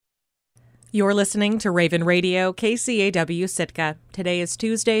You're listening to Raven Radio, KCAW Sitka. Today is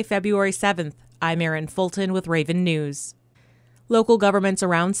Tuesday, February 7th. I'm Erin Fulton with Raven News. Local governments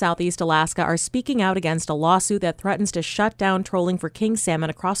around Southeast Alaska are speaking out against a lawsuit that threatens to shut down trolling for king salmon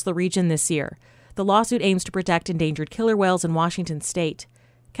across the region this year. The lawsuit aims to protect endangered killer whales in Washington state.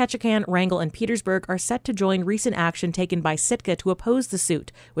 Ketchikan, Wrangell, and Petersburg are set to join recent action taken by Sitka to oppose the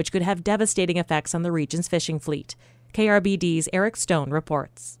suit, which could have devastating effects on the region's fishing fleet. KRBD's Eric Stone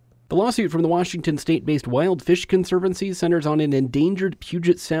reports. The lawsuit from the Washington state-based Wild Fish Conservancy centers on an endangered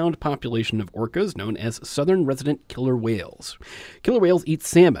Puget Sound population of orcas known as southern resident killer whales. Killer whales eat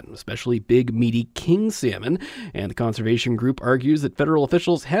salmon, especially big, meaty king salmon, and the conservation group argues that federal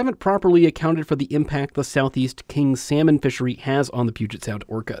officials haven't properly accounted for the impact the southeast king salmon fishery has on the Puget Sound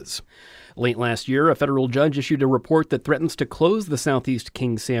orcas. Late last year, a federal judge issued a report that threatens to close the southeast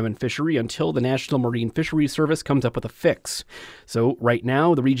king salmon fishery until the National Marine Fisheries Service comes up with a fix. So right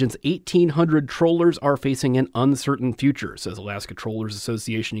now, the region's 1,800 trollers are facing an uncertain future, says Alaska Trollers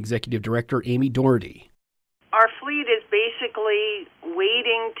Association Executive Director Amy Doherty. Our fleet is basically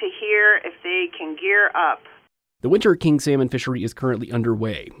waiting to hear if they can gear up. The winter king salmon fishery is currently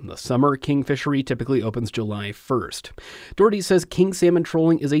underway. The summer king fishery typically opens July 1st. Doherty says king salmon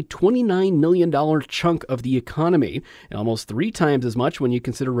trolling is a $29 million chunk of the economy, and almost 3 times as much when you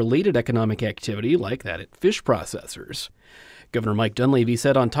consider related economic activity like that at fish processors. Governor Mike Dunleavy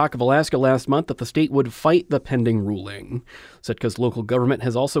said on Talk of Alaska last month that the state would fight the pending ruling. Sitka's local government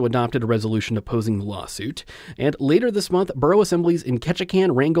has also adopted a resolution opposing the lawsuit. And later this month, borough assemblies in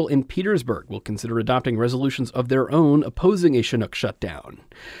Ketchikan, Wrangell, and Petersburg will consider adopting resolutions of their own opposing a Chinook shutdown.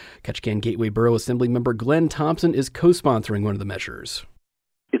 Ketchikan Gateway Borough Assembly member Glenn Thompson is co-sponsoring one of the measures.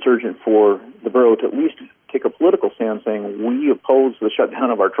 It's urgent for the borough to at least take a political stand saying we oppose the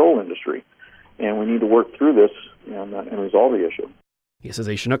shutdown of our troll industry, and we need to work through this and resolve the issue. He says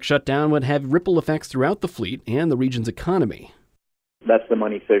a Chinook shutdown would have ripple effects throughout the fleet and the region's economy. That's the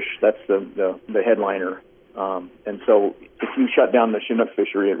money fish. That's the headliner. And so if you shut down the Chinook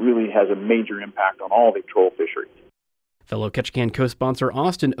fishery, it really has a major impact on all the troll fisheries. Fellow Ketchikan co-sponsor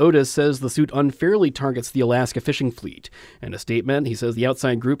Austin Otis says the suit unfairly targets the Alaska fishing fleet. In a statement, he says the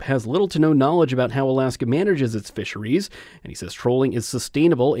outside group has little to no knowledge about how Alaska manages its fisheries, and he says trolling is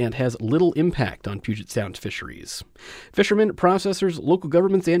sustainable and has little impact on Puget Sound fisheries. Fishermen, processors, local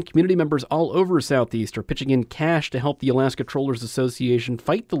governments, and community members all over Southeast are pitching in cash to help the Alaska Trollers Association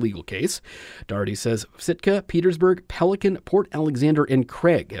fight the legal case. Doherty says Sitka, Petersburg, Pelican, Port Alexander, and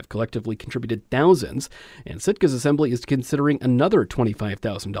Craig have collectively contributed thousands, and Sitka's assembly is considering another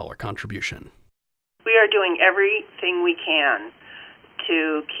 $25,000 contribution. We are doing everything we can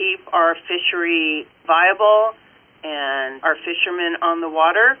to keep our fishery viable and our fishermen on the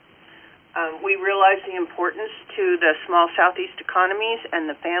water. We realize the importance to the small southeast economies and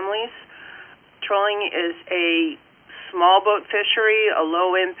the families. Trolling is a small boat fishery, a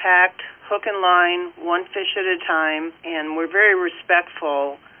low impact, hook and line, one fish at a time, and we're very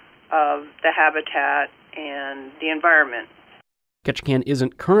respectful of the habitat and the environment. Ketchikan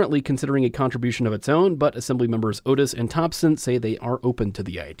isn't currently considering a contribution of its own, but Assembly members Otis and Thompson say they are open to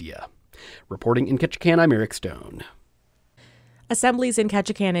the idea. Reporting in Ketchikan, I'm Eric Stone. Assemblies in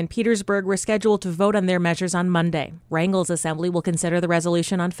Ketchikan and Petersburg were scheduled to vote on their measures on Monday. Wrangell's assembly will consider the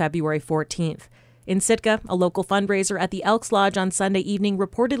resolution on February 14th. In Sitka, a local fundraiser at the Elks Lodge on Sunday evening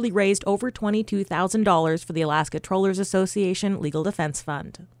reportedly raised over $22,000 for the Alaska Trollers Association Legal Defense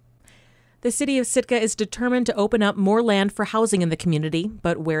Fund. The city of Sitka is determined to open up more land for housing in the community,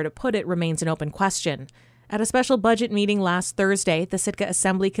 but where to put it remains an open question. At a special budget meeting last Thursday, the Sitka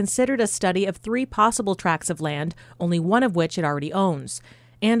Assembly considered a study of 3 possible tracts of land, only one of which it already owns.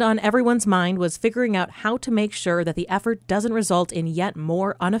 And on everyone's mind was figuring out how to make sure that the effort doesn't result in yet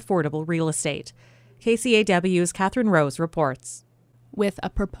more unaffordable real estate. KCAW's Catherine Rose reports. With a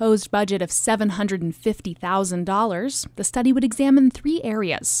proposed budget of $750,000, the study would examine 3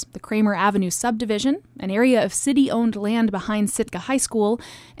 areas: the Kramer Avenue subdivision, an area of city-owned land behind Sitka High School,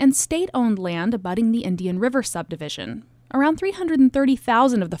 and state-owned land abutting the Indian River subdivision. Around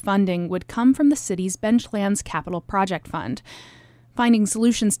 $330,000 of the funding would come from the city's Benchlands Capital Project Fund. Finding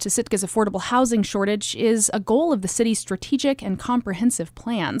solutions to Sitka's affordable housing shortage is a goal of the city's strategic and comprehensive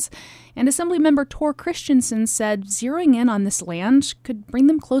plans. And Assemblymember Tor Christensen said zeroing in on this land could bring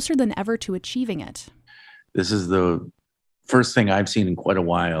them closer than ever to achieving it. This is the first thing I've seen in quite a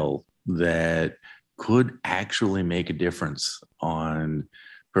while that could actually make a difference on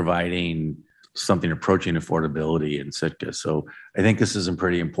providing something approaching affordability in Sitka. So I think this is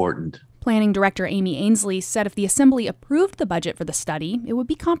pretty important Planning Director Amy Ainsley said if the Assembly approved the budget for the study, it would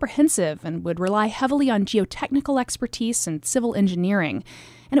be comprehensive and would rely heavily on geotechnical expertise and civil engineering,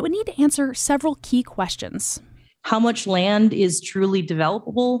 and it would need to answer several key questions. How much land is truly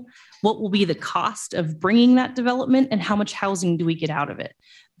developable? What will be the cost of bringing that development? And how much housing do we get out of it?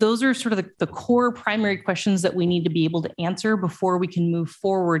 Those are sort of the core primary questions that we need to be able to answer before we can move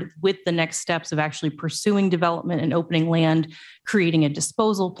forward with the next steps of actually pursuing development and opening land, creating a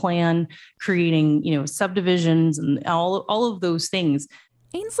disposal plan, creating, subdivisions and all of those things.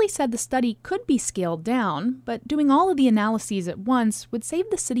 Ainsley said the study could be scaled down, but doing all of the analyses at once would save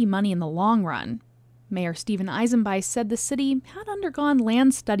the city money in the long run. Mayor Steven Eisenbeis said the city had undergone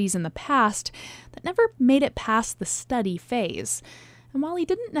land studies in the past that never made it past the study phase. And while he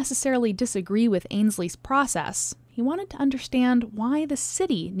didn't necessarily disagree with Ainsley's process, he wanted to understand why the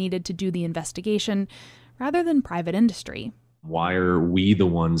city needed to do the investigation rather than private industry. Why are we the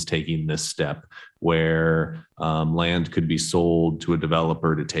ones taking this step where land could be sold to a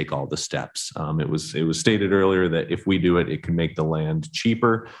developer to take all the steps? It was stated earlier that if we do it, it can make the land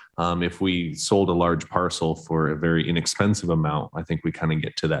cheaper. If we sold a large parcel for a very inexpensive amount, I think we kind of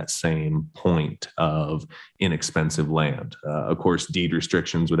get to that same point of inexpensive land. Of course, deed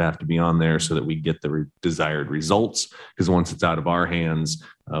restrictions would have to be on there so that we get the desired results, because once it's out of our hands,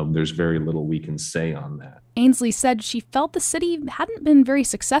 there's very little we can say on that. Ainsley said she felt the city hadn't been very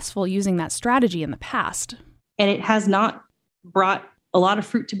successful using that strategy in the past. And it has not brought a lot of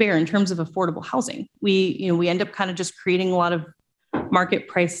fruit to bear in terms of affordable housing. We end up kind of just creating a lot of market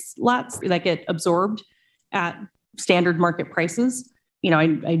price lots that get absorbed at standard market prices.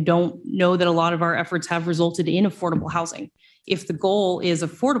 I don't know that a lot of our efforts have resulted in affordable housing. If the goal is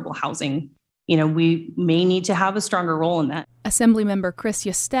affordable housing, we may need to have a stronger role in that. Assemblymember Chris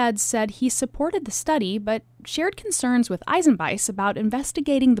Yested said he supported the study, but shared concerns with Eisenbeis about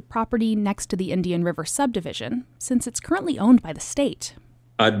investigating the property next to the Indian River subdivision, since it's currently owned by the state.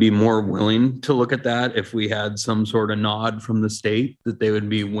 I'd be more willing to look at that if we had some sort of nod from the state that they would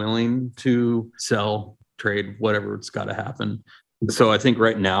be willing to sell, trade, whatever it's got to happen. So I think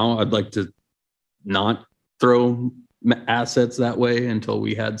right now I'd like to not throw assets that way until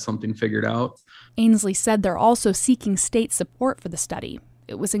we had something figured out. Ainsley said they're also seeking state support for the study.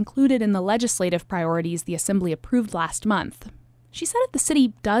 It was included in the legislative priorities the Assembly approved last month. She said if the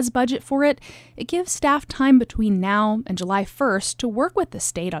city does budget for it, it gives staff time between now and July 1st to work with the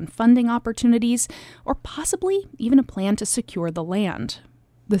state on funding opportunities or possibly even a plan to secure the land.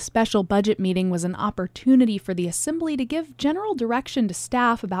 The special budget meeting was an opportunity for the Assembly to give general direction to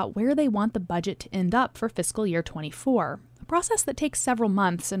staff about where they want the budget to end up for fiscal year 24, a process that takes several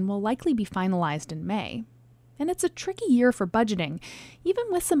months and will likely be finalized in May. And it's a tricky year for budgeting, even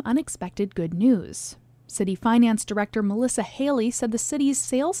with some unexpected good news. City Finance Director Melissa Haley said the city's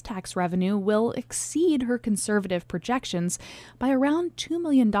sales tax revenue will exceed her conservative projections by around $2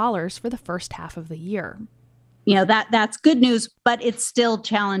 million for the first half of the year. That's good news, but it's still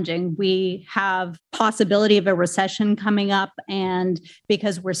challenging. We have possibility of a recession coming up, and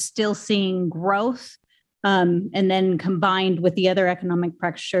because we're still seeing growth, and then combined with the other economic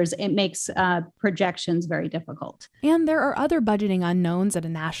pressures, it makes projections very difficult. And there are other budgeting unknowns at a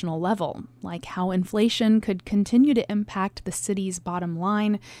national level, like how inflation could continue to impact the city's bottom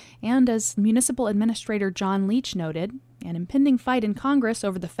line, and as Municipal Administrator John Leach noted, an impending fight in Congress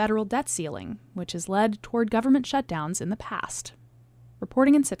over the federal debt ceiling, which has led toward government shutdowns in the past.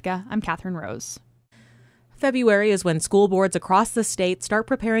 Reporting in Sitka, I'm Catherine Rose. February is when school boards across the state start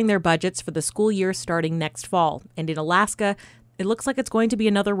preparing their budgets for the school year starting next fall. And in Alaska, it looks like it's going to be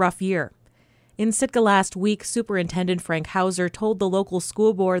another rough year. In Sitka last week, Superintendent Frank Hauser told the local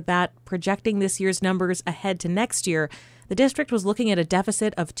school board that, projecting this year's numbers ahead to next year, the district was looking at a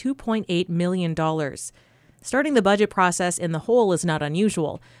deficit of $2.8 million. Starting the budget process in the hole is not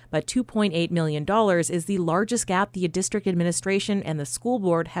unusual, but $2.8 million is the largest gap the district administration and the school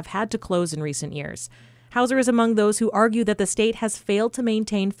board have had to close in recent years. Hauser is among those who argue that the state has failed to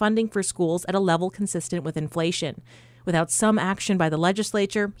maintain funding for schools at a level consistent with inflation. Without some action by the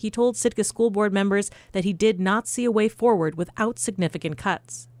legislature, he told Sitka school board members that he did not see a way forward without significant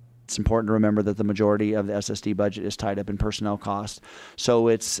cuts. It's important to remember that the majority of the SSD budget is tied up in personnel costs. So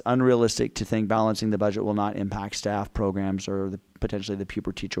it's unrealistic to think balancing the budget will not impact staff programs or potentially the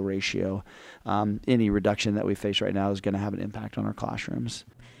pupil-teacher ratio. Any reduction that we face right now is going to have an impact on our classrooms.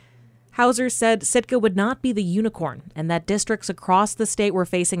 Hauser said Sitka would not be the unicorn and that districts across the state were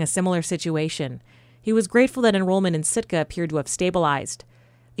facing a similar situation. He was grateful that enrollment in Sitka appeared to have stabilized.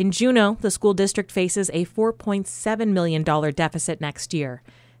 In Juneau, the school district faces a $4.7 million deficit next year.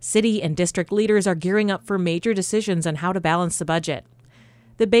 City and district leaders are gearing up for major decisions on how to balance the budget.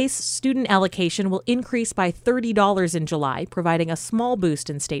 The base student allocation will increase by $30 in July, providing a small boost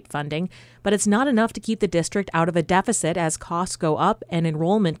in state funding, but it's not enough to keep the district out of a deficit as costs go up and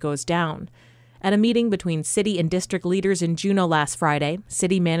enrollment goes down. At a meeting between city and district leaders in Juneau last Friday,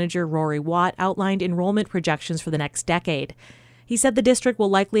 City Manager Rory Watt outlined enrollment projections for the next decade. He said the district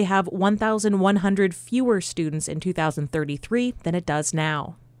will likely have 1,100 fewer students in 2033 than it does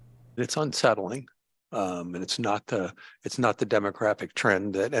now. It's unsettling, and it's not the demographic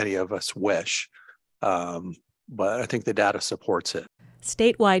trend that any of us wish, but I think the data supports it.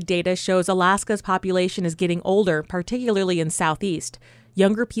 Statewide data shows Alaska's population is getting older, particularly in Southeast.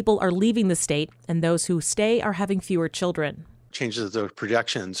 Younger people are leaving the state, and those who stay are having fewer children. Changes of those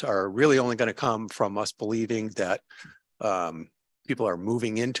projections are really only going to come from us believing that people are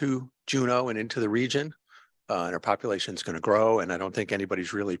moving into Juneau and into the region, and our population is going to grow. And I don't think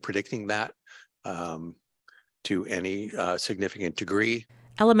anybody's really predicting that to any significant degree.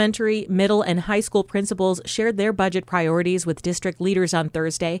 Elementary, middle, and high school principals shared their budget priorities with district leaders on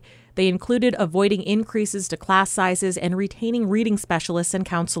Thursday. They included avoiding increases to class sizes and retaining reading specialists and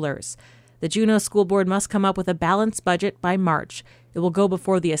counselors. The Juneau School Board must come up with a balanced budget by March. It will go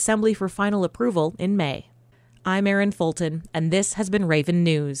before the Assembly for final approval in May. I'm Erin Fulton, and this has been Raven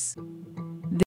News.